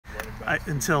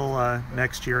Until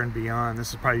next year and beyond,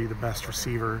 this is probably the best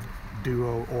receiver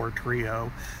duo or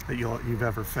trio that you've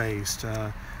ever faced.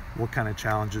 What kind of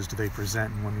challenges do they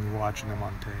present when you're watching them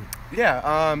on tape? Yeah,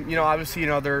 obviously,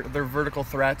 they're vertical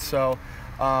threats, so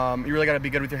you really got to be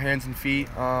good with your hands and feet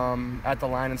at the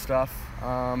line and stuff.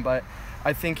 But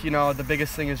I think, the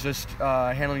biggest thing is just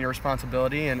handling your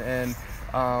responsibility and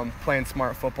playing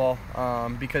smart football,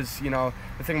 because, the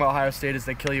thing about Ohio State is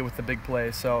they kill you with the big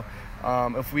plays. So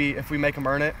if we make them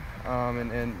earn it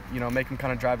and make them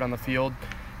kind of drive down the field,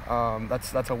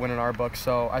 that's a win in our book.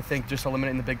 So I think just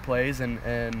eliminating the big plays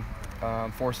and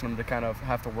forcing them to kind of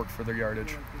have to work for their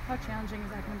yardage. How challenging is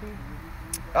that going to be?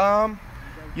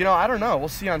 I don't know. We'll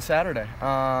see on Saturday.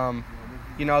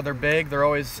 They're big. They're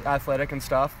always athletic and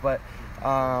stuff. But,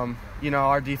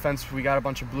 our defense, we got a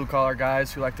bunch of blue-collar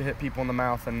guys who like to hit people in the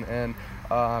mouth. And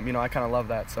I kind of love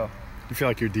that. So, you feel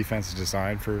like your defense is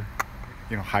designed for,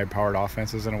 high-powered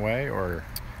offenses in a way, or?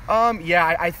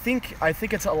 Yeah, I think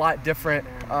it's a lot different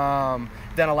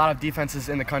than a lot of defenses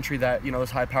in the country that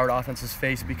those high-powered offenses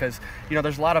face, because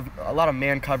there's a lot of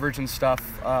man coverage and stuff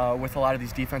with a lot of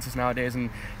these defenses nowadays, and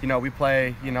we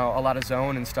play a lot of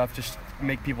zone and stuff, just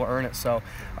make people earn it. So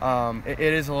it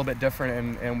is a little bit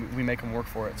different, and we make them work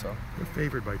for it. So you're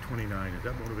favored by 29. Is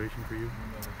that motivation for you?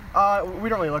 We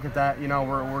don't really look at that.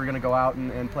 We're going to go out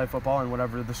and play football, and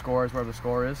whatever the score is.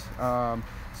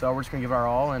 So we're just going to give it our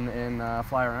all and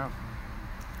fly around.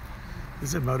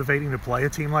 Is it motivating to play a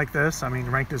team like this? I mean,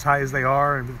 ranked as high as they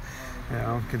are, and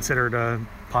considered a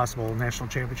possible national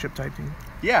championship type team.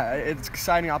 Yeah, it's an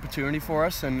exciting opportunity for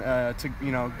us, and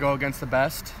to go against the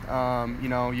best.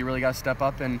 You really got to step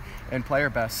up and play your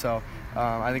best. So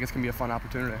I think it's going to be a fun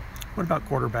opportunity. What about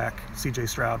quarterback C.J.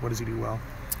 Stroud? What does he do well?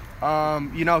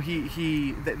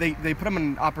 They put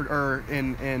him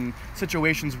in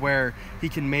situations where he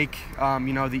can make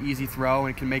the easy throw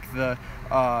and can make the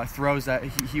throws that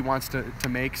he wants to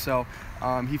make. So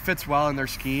he fits well in their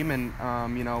scheme, and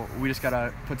we just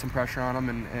gotta put some pressure on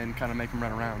him and kind of make him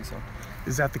run around. So.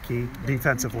 Is that the key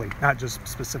defensively, not just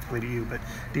specifically to you, but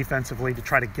defensively, to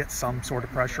try to get some sort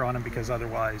of pressure on him, because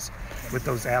otherwise with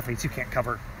those athletes you can't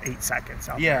cover 8 seconds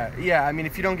out there. Yeah. I mean,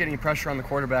 if you don't get any pressure on the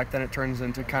quarterback, then it turns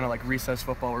into kind of like recess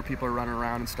football where people are running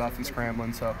around and stuff and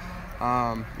scrambling. So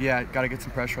got to get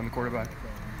some pressure on the quarterback.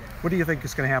 What do you think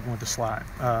is going to happen with the slot?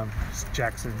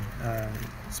 Jackson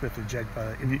Smith and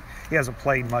Jigba, he hasn't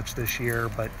played much this year,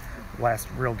 but last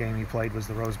real game he played was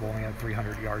the Rose Bowl, and he had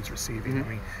 300 yards receiving. Mm-hmm. I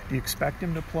mean, do you expect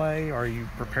him to play, or are you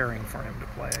preparing for him to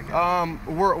play, I guess?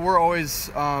 We're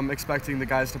always expecting the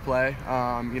guys to play.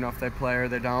 If they play or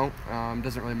they don't,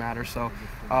 doesn't really matter. So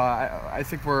I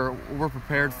think we're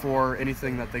prepared for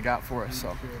anything that they got for us.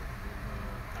 So.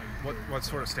 What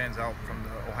sort of stands out from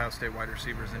the Ohio State wide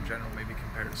receivers in general, maybe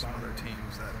compared to some other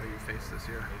teams that you faced this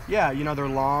year? Yeah, they're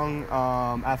long,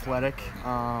 athletic.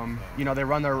 They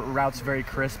run their routes very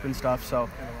crisp and stuff. So,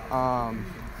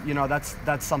 that's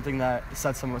something that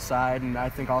sets them aside. And I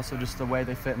think also just the way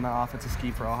they fit in the offensive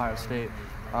scheme for Ohio State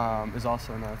is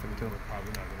also another thing too.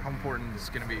 How important is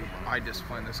going to be eye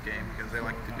discipline in this game, because they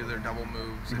like to do their double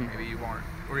moves, and maybe you aren't,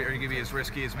 or are you going to be as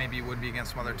risky as maybe you would be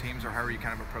against some other teams, or how are you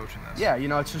kind of approaching this? Yeah,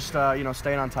 it's just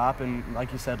staying on top, and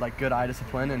like you said, like good eye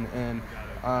discipline, and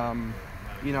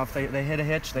if they hit a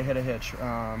hitch, they hit a hitch.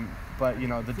 But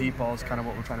the deep ball is kind of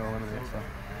what we're trying to eliminate. So.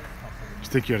 Do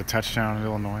you think you had a touchdown in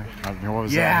Illinois? What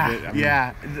was that?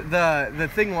 Yeah. Yeah. The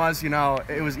thing was,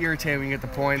 it was irritating when you get the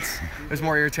points. It was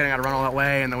more irritating. I had to run all that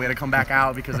way, and then we had to come back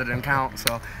out because it didn't count.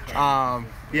 So, it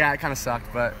kind of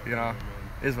sucked, but it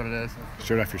is what it is.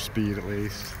 Showed off your speed at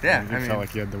least. Yeah, you felt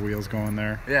like you had the wheels going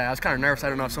there. Yeah, I was kind of nervous. I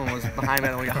didn't know if someone was behind me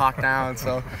and we got hawked down,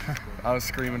 so I was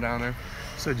screaming down there.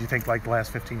 So do you think, like, the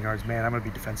last 15 yards, man, I'm going to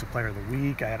be Defensive Player of the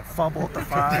Week. I had a fumble at the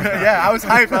 5. Yeah, I was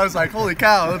hyped. I was like, holy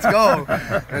cow, let's go.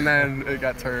 And then it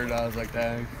got turned. I was like,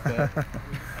 dang. Yeah.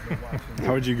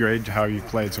 How would you grade how you've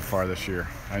played so far this year?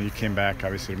 You came back,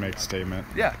 obviously, to make a statement.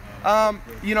 Yeah.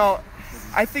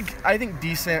 I think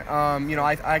decent.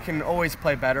 I can always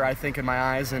play better, I think, in my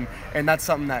eyes, and that's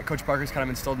something that Coach Parker's kind of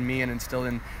instilled in me and instilled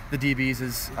in the DBs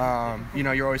is,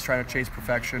 you're always trying to chase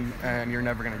perfection, and you're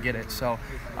never going to get it. So,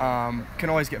 can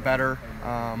always get better.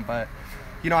 But,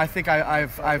 I think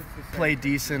I've played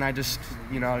decent. I just,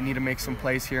 need to make some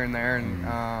plays here and there,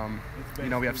 and,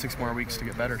 we have 6 more weeks to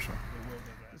get better. So.